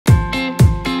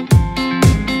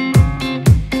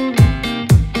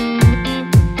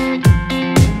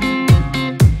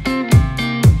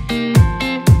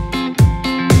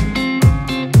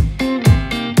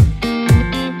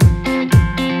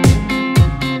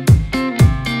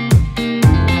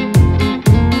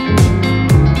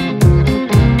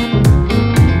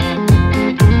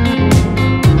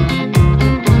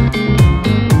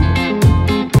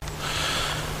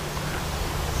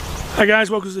Hi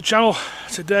guys, welcome to the channel.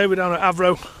 Today we're down at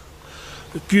Avro.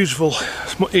 It's beautiful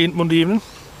Monday evening.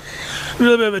 A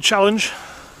little bit of a challenge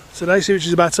today, see which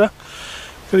is better.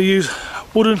 I'm going to use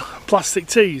wooden plastic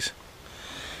tees.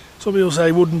 Some people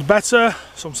say wooden's better,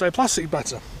 some say plastic's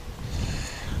better.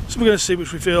 So we're going to see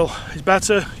which we feel is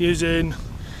better, using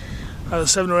either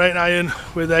 7 or 8 iron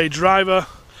with a driver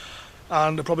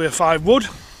and probably a 5 wood.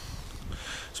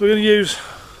 So we're going to use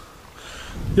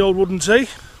the old wooden tee,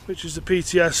 which is the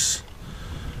PTS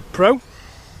Pro. I'm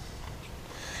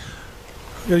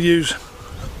going to use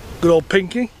good old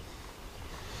pinky.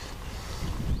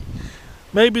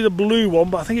 Maybe the blue one,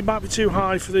 but I think it might be too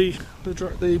high for get it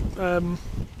right in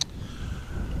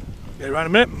a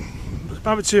minute. It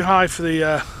might be too high for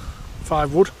the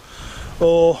 5 wood,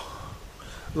 or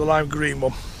the lime green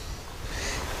one.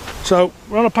 So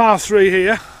we're on a par 3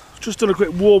 here. Just done a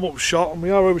quick warm-up shot, and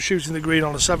we are overshooting the green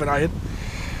on a 7 iron.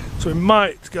 So we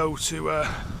might go to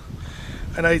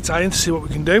an 8 iron to see what we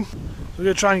can do. So we're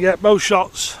going to try and get both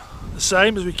shots the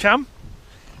same as we can,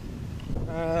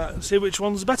 and see which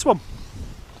one's the better one.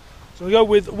 So we go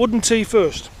with wooden tee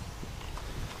first,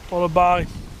 followed by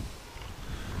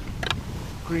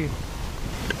green.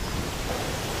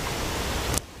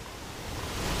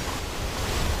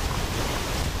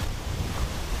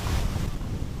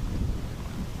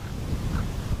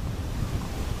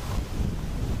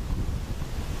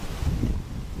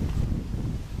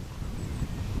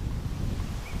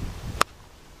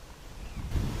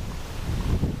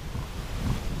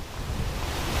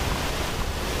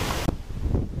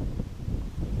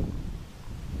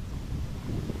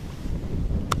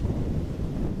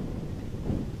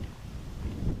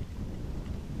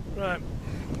 Right,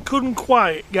 couldn't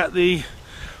quite get the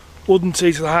wooden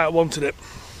tee to the height I wanted it,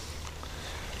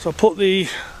 so I put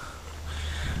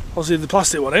obviously the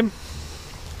plastic one in,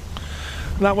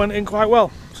 and that went in quite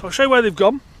well. So I'll show you where they've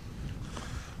gone.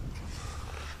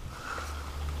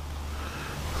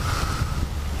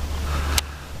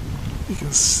 You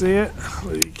can see it,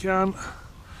 well, you can.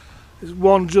 There's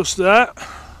one just there,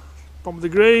 bottom of the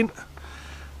green,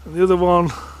 and the other one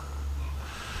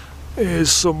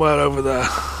is somewhere over there.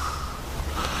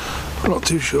 I'm not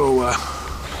too sure where.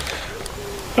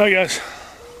 Alright guys,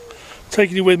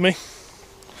 taking you with me.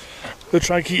 We'll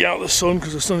try and keep you out of the sun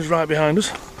because the sun is right behind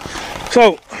us.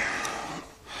 So,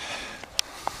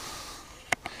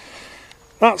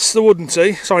 that's the wooden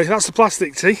tee, sorry, that's the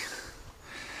plastic tee.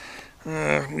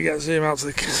 We get to zoom out to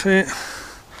the see it.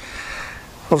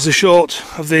 Obviously short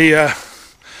of the,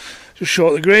 just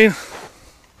short of the green.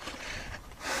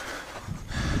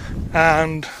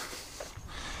 And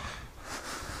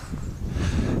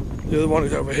the other one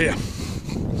is over here,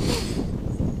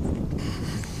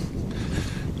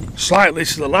 slightly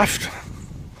to the left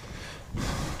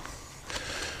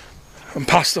and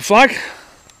past the flag.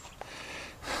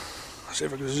 Let's see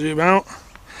if I can zoom out.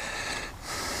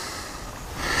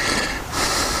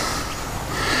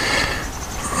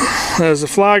 There's the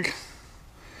flag,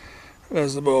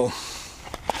 there's the ball.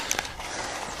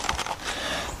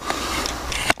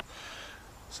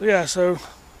 So yeah, so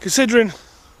considering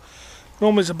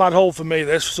normally it's a bad hole for me,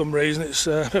 this, for some reason, it's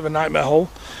a bit of a nightmare hole.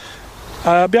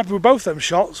 I'd be happy with both them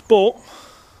shots, but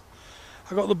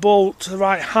I got the ball to the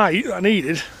right height I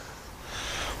needed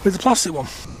with the plastic one.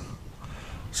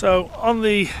 So on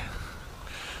the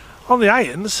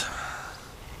irons,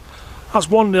 that's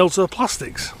 1-0 to the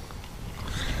plastics.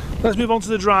 Let's move on to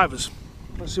the drivers.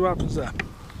 Let's see what happens there.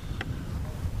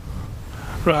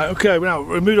 Right, okay, now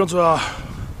we've moved on to our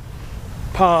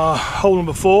hole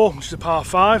number 4, which is a par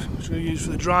 5, which we're going to use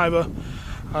for the driver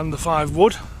and the 5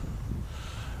 wood.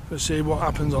 Let's see what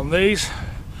happens on these.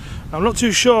 Now, I'm not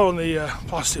too sure on the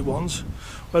plastic ones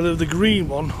whether the green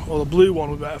one or the blue one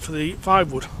would be better for the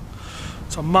 5 wood.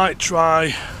 So I might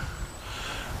try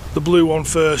the blue one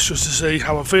first just to see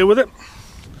how I feel with it.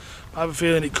 I have a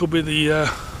feeling it could be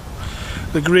the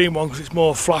green one because it's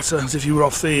more flatter, as if you were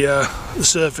off the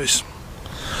surface.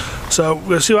 So we're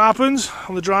going to see what happens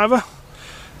on the driver.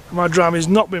 My driving's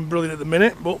not been brilliant at the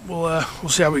minute, but we'll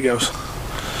see how it goes.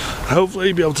 And hopefully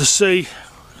you'll be able to see,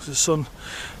 because the sun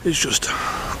is just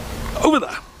over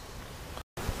there.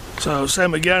 So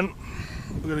same again,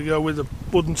 we're going to go with the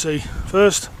wooden tee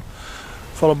first,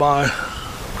 followed by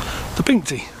the pink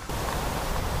tee.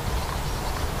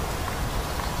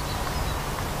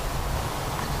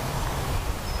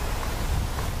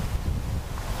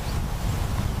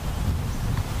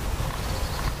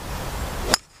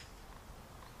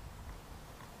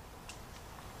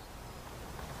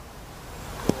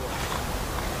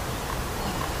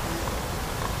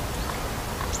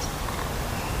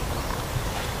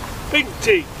 Pink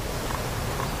tee.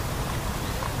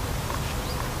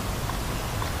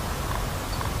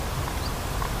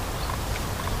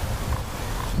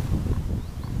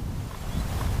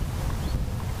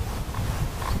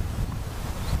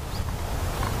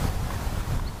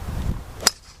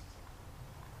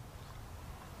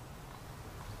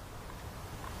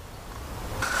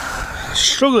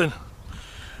 struggling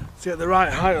to get the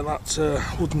right height on that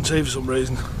wooden tee for some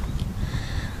reason.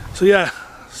 So yeah,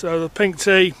 so the pink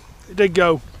tee, it did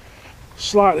go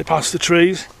slightly past the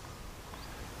trees,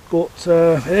 but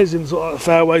it is in sort of a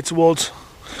fairway towards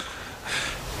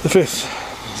the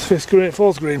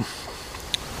fourth green.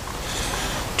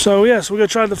 So yeah, so we're going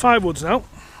to try the 5 woods now,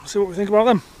 see what we think about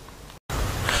them.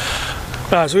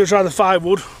 Right, so we're going to try the 5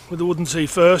 wood with the wooden tee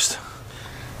first.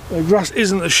 The grass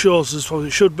isn't as short as probably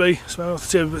it should be, so I have to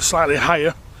tee a bit slightly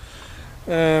higher.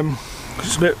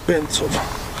 It's a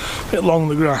bit long,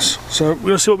 the grass. So we're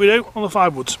going to see what we do on the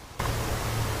 5 woods.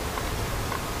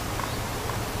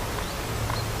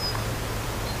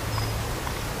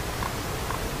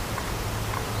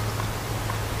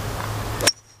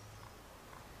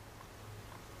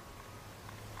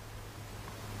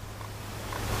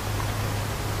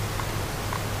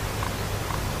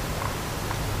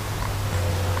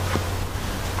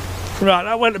 Right,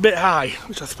 that went a bit high,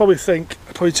 which I probably think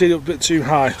I probably teed up a bit too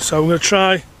high. So I'm going to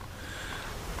try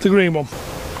the green one.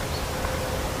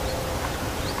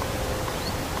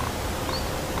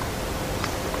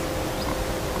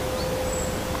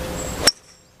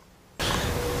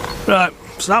 Right,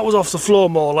 so that was off the floor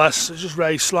more or less. It's just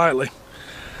raised slightly.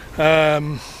 It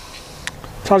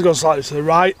has gone slightly to the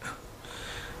right,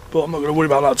 but I'm not going to worry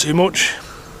about that too much.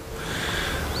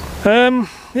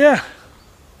 Yeah.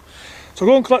 So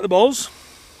I'll go and collect the balls,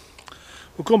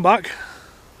 we'll come back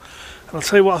and I'll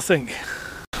tell you what I think.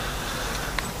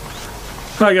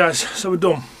 Right guys, so we're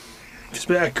done. It's a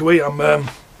bit echoey, I'm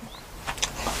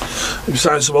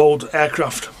beside some old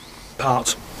aircraft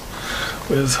parts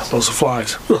with lots of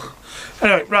flies.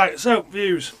 Anyway, right, so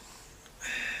views.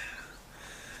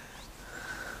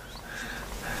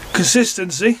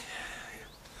 Consistency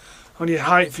on your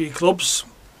height for your clubs,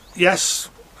 yes,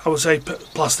 I would say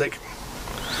plastic.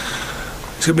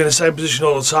 It's going to be in the same position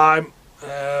all the time.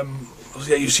 Obviously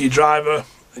get used to your driver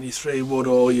and your 3 wood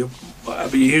or your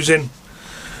whatever you're using.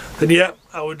 Then yeah,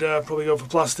 I would probably go for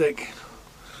plastic.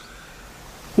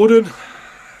 Wooden,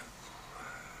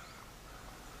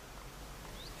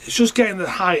 it's just getting the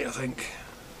height, I think.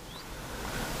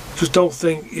 Just don't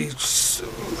think it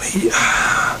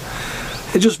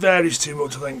just varies too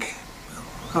much, I think.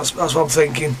 That's what I'm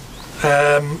thinking.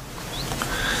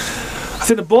 I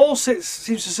think the ball seems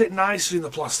to sit nicely in the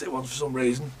plastic ones for some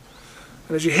reason,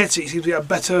 and as you hit it, you seem to get a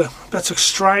better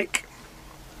strike.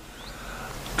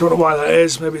 Don't know why that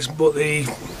is. Maybe it's but the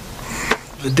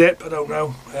dip. I don't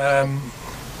know.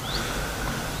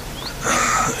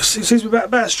 It seems to be a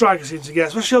better strike. I seem to get,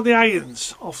 especially on the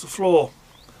irons off the floor,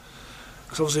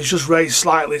 because obviously it's just raised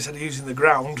slightly instead of using the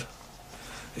ground.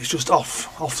 It's just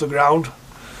off the ground.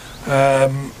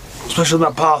 Especially on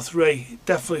that par 3, it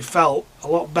definitely felt a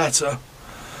lot better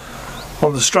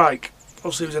on the strike.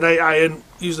 Obviously it was an 8 iron,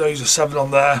 usually I use a 7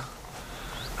 on there.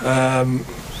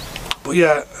 But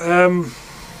yeah,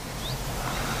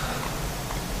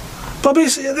 but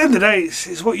basically at the end of the day,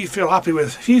 it's what you feel happy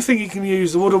with. If you think you can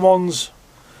use the wooden ones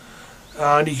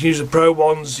and you can use the pro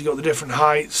ones, you got the different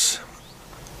heights,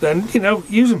 then you know,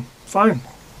 use them, fine.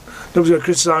 Nobody's going to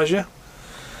criticise you.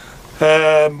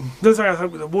 The other thing I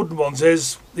think with the wooden ones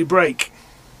is they break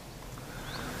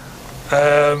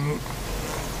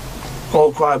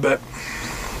quite a bit,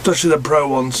 especially the pro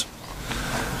ones.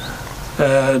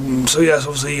 So yes,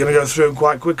 obviously you're going to go through them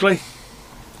quite quickly.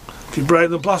 If you break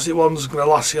them, plastic ones are going to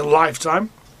last you a lifetime.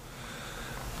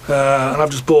 And I've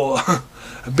just bought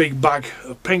a big bag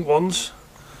of pink ones.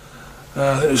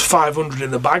 I think there's 500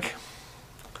 in the bag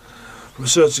from a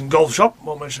certain golf shop,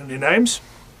 won't mention any names.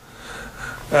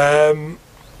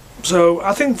 So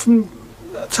I think from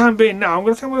the time being now, I'm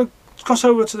going to cross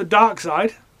over to the dark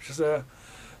side, which is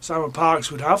Simon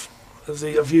Parks would have,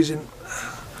 of using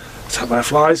attacked by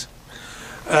flies,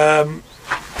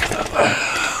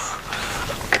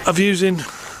 of using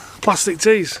plastic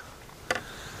tees.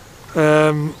 So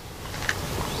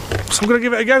I'm going to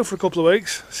give it a go for a couple of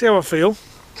weeks, see how I feel.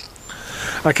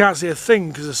 I can't see a thing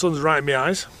because the sun's right in my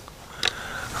eyes.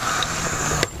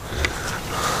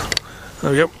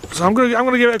 There we go. So I'm going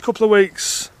to give it a couple of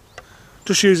weeks,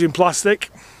 just using plastic.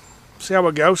 See how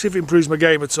I go. See if it improves my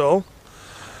game at all.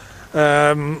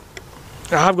 I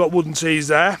have got wooden tees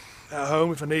there at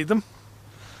home if I need them.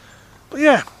 But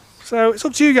yeah, so it's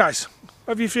up to you guys.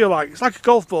 Whatever you feel like. It's like a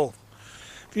golf ball.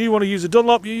 If you want to use a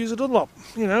Dunlop, you use a Dunlop.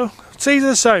 You know, tees are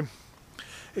the same.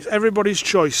 It's everybody's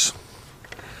choice.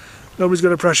 Nobody's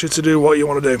going to pressure you to do what you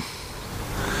want to do.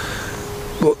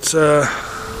 But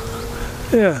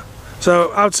yeah.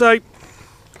 So I would say,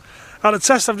 out of the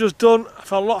test I've just done, I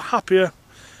felt a lot happier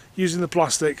using the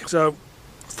plastic. So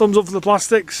thumbs up for the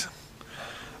plastics.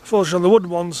 Unfortunately on the wooden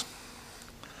ones,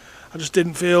 I just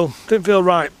didn't feel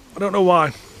right. I don't know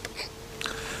why.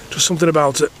 Just something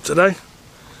about it today.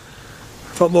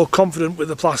 I felt more confident with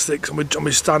the plastics on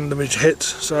my stand and my hits.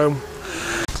 So,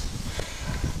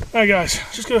 hey guys,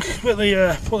 just going to quickly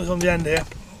put this on the end here.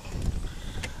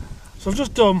 So I've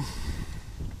just done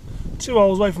 2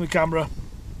 hours away from the camera.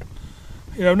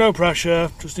 You know, no pressure,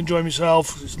 just enjoying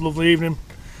myself. It's a lovely evening,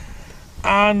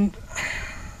 and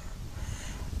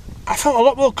I felt a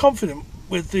lot more confident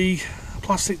with the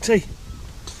plastic tee.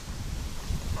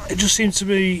 It just seemed to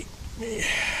be,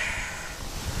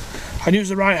 I knew it was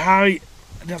the right height.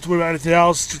 I didn't have to worry about anything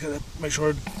else. Just got to make sure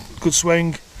I had a good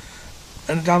swing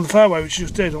and down the fairway, which I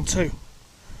just did on 2.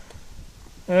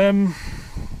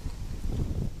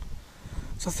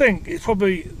 So I think it's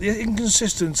probably the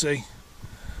inconsistency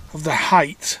of the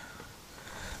height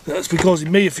that's been causing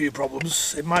me a few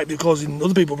problems. It might be causing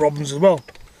other people problems as well.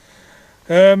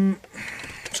 So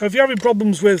if you're having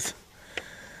problems with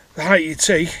the height of your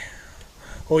tee,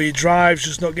 or your drive's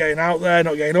just not getting out there,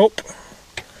 not getting up,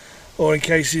 or in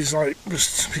cases like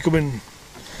just becoming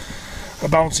a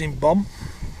bouncing bomb,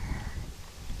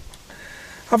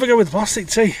 have a go with the plastic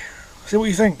tee. See what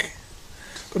you think.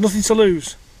 Got nothing to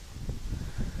lose.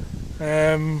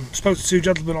 Spoke to 2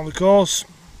 gentlemen on the course.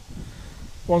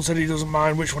 One said he doesn't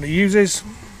mind which one he uses,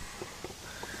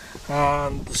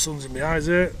 and the sun's in my eyes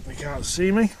here, you can't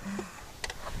see me.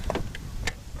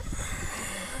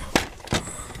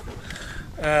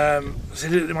 So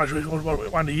he didn't imagine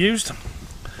which one he used,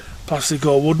 plastic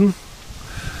or wooden.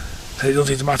 So it doesn't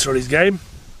seem to matter on his game,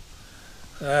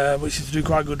 which seems to do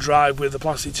quite a good drive with the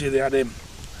plastic tee they had in.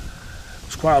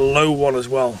 It's quite a low one as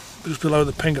well, just below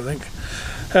the pink I think.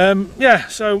 Yeah,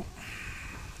 so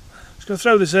just going to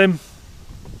throw this in.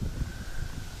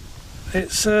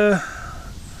 It's I'm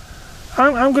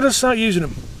going to start using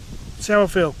them, see how I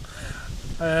feel.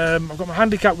 I've got my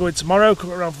handicap going tomorrow,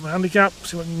 come around for my handicap,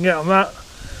 see what I can get on that.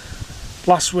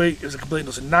 Last week it was a complete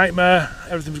nuts nightmare,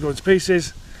 everything was going to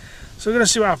pieces. So I'm going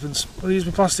to see what happens. I'm going to use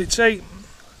my plastic tee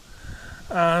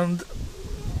and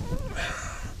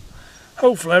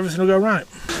hopefully everything will go right.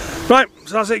 Right,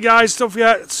 so that's it guys. Don't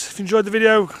forget, if you enjoyed the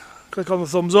video, click on the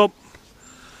thumbs up.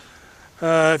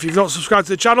 If you've not subscribed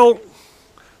to the channel,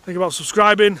 think about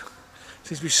subscribing.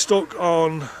 Seems to be stuck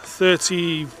on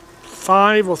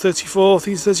 35 or 34, I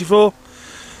think it's 34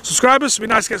 subscribers. It'd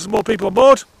be nice to get some more people on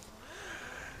board.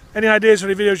 Any ideas for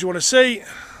any videos you want to see,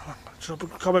 just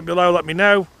put a comment below, let me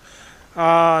know.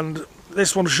 And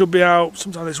this one should be out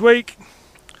sometime this week.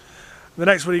 The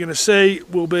next one you're going to see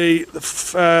will be the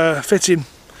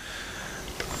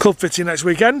club fitting next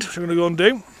weekend, which I'm going to go and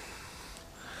do.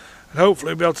 And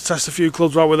hopefully we'll be able to test a few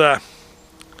clubs while we're there.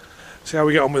 See how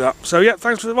we get on with that. So yeah,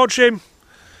 thanks for watching.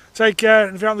 Take care,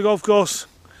 and if you're out on the golf course,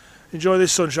 enjoy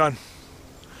this sunshine.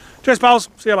 Cheers pals,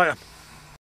 see you later.